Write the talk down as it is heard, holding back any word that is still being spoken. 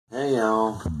Hey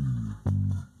y'all.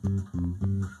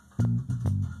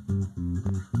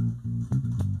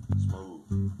 Smooth.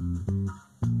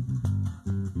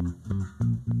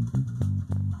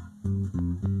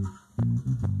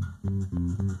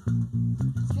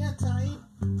 Yeah, tight.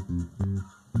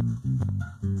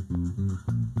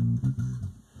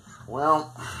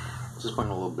 Well, just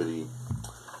playing a little bitty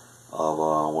of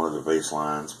one of the bass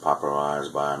lines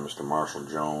popularized by Mr. Marshall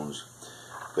Jones,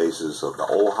 bassist of the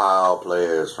Ohio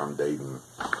Players from Dayton.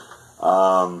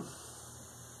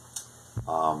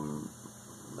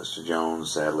 Mr.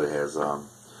 Jones sadly has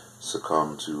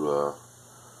succumbed to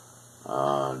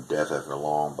death after a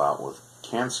long bout with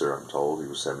cancer, I'm told. He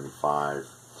was 75.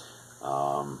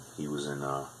 He was in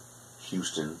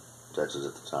Houston, Texas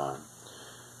at the time.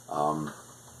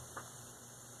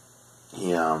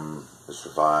 He was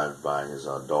survived by his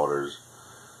daughters,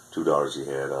 two daughters he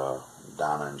had,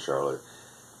 Donna and Charlotte.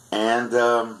 And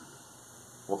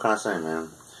what can I say, man?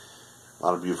 A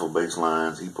lot of beautiful bass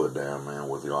lines he put down, man,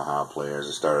 with the Ohio Players.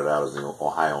 It started out as the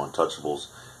Ohio Untouchables,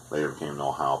 later became the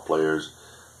Ohio Players.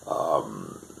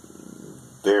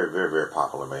 Very, very, very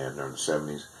popular band during the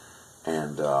 70s.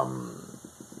 And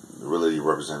really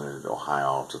represented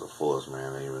Ohio to the fullest,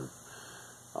 man. They even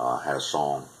had a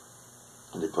song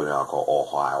they put out called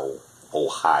Ohio it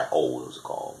was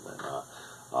called. And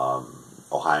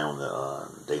Ohio in the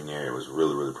Dayton area was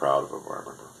really, really proud of it, I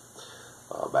remember,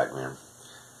 back then.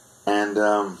 And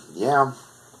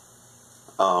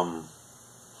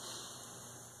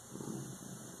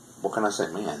what can I say,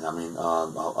 man? I mean, a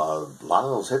lot of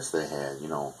those hits they had,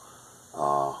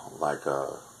 like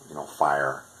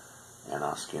Fire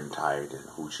and Skin Tight and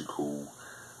Hoochie Coo.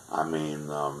 I mean,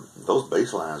 those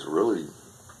bass lines really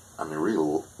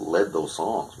led those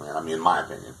songs, man. I mean, in my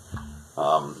opinion,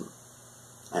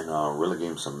 and really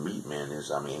gave him some meat, man. His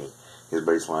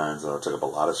bass lines took up a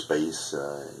lot of space.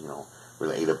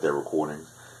 Really ate up their recordings.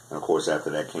 And of course, after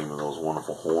that came those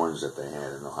wonderful horns that they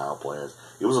had in the Ohio Players.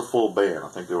 It was a full band. I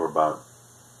think there were about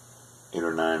 8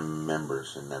 or 9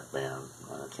 members in that band.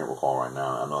 I can't recall right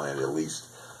now. I know I had at least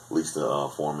a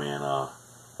 4-man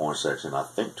horn section. I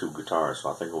think 2 guitarists. So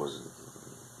I think it was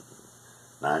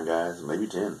 9 guys, maybe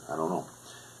 10. I don't know.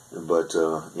 But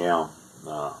the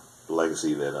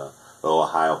legacy that the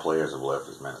Ohio Players have left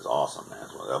is awesome, man.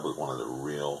 That was one of the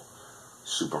real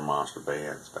super monster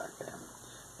bands back then.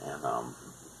 And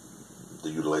the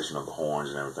utilization of the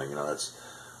horns and everything, that's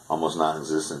almost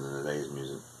non-existent in today's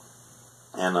music.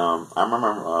 And I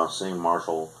remember seeing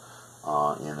Marshall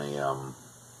in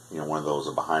a one of those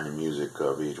behind the music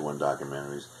VH1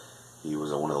 documentaries. He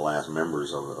was one of the last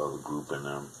members of the group,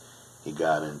 and he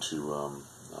got into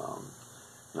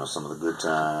some of the good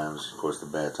times, of course the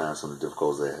bad times, some of the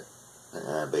difficulties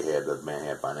that the band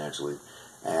had financially,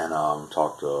 and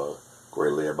talked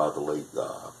greatly about the late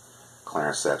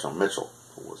Clarence Satchel Mitchell,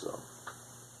 who was the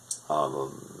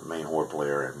main horn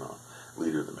player and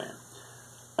leader of the band.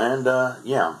 And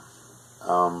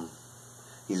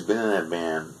he's been in that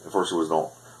band. At first it was the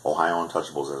Ohio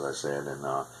Untouchables, as I said, and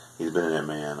he's been in that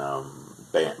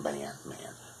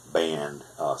band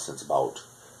since about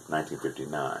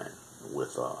 1959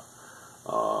 with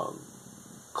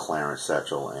Clarence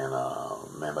Satchel and a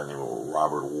man by the name of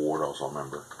Robert Ward, also a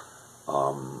member,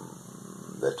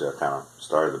 that kind of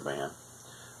started the band.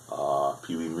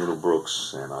 Pee Wee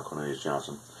Middlebrooks and Cornelius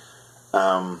Johnson.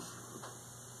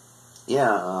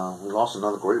 We lost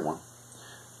another great one.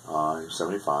 He was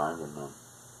 75, and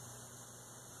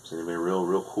seemed to be a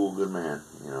real cool, good man,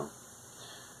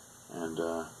 And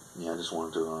I just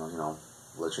wanted to,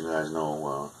 let you guys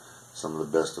know some of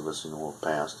the best of us, have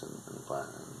passed in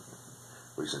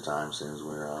recent times, since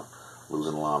we're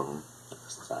losing a lot of them at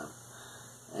this time.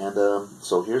 And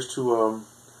so here's to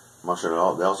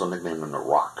Marshall. They also nicknamed him the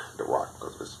Rock,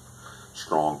 because of his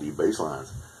strong deep bass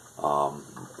lines.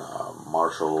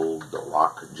 Marshall the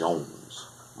Rock Jones,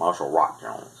 Marshall Rock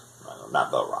Jones, not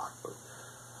the Rock, but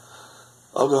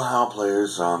of the Ohio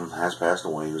Players, has passed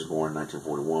away. He was born in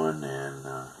 1941, and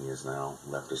he has now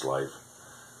left this life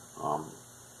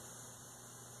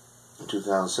in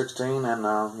 2016. And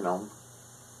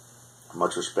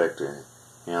much respect to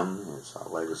him, his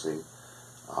legacy.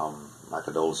 My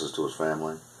condolences to his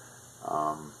family.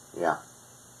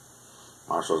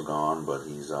 Marshall's gone, but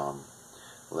he's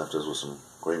left us with some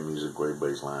great music, great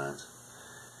bass lines.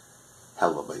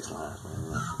 Hell of a bass lines,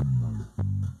 man.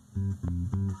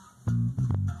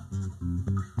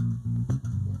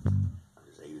 I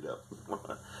just ate it up.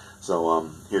 So,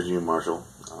 here's you, Marshall,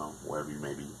 wherever you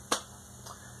may be.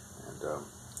 And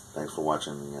thanks for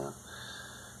watching the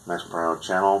Max Proud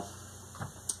channel.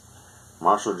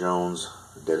 Marshall Jones,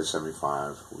 dead at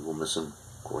 75. We will miss him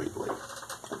greatly.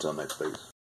 Until next space.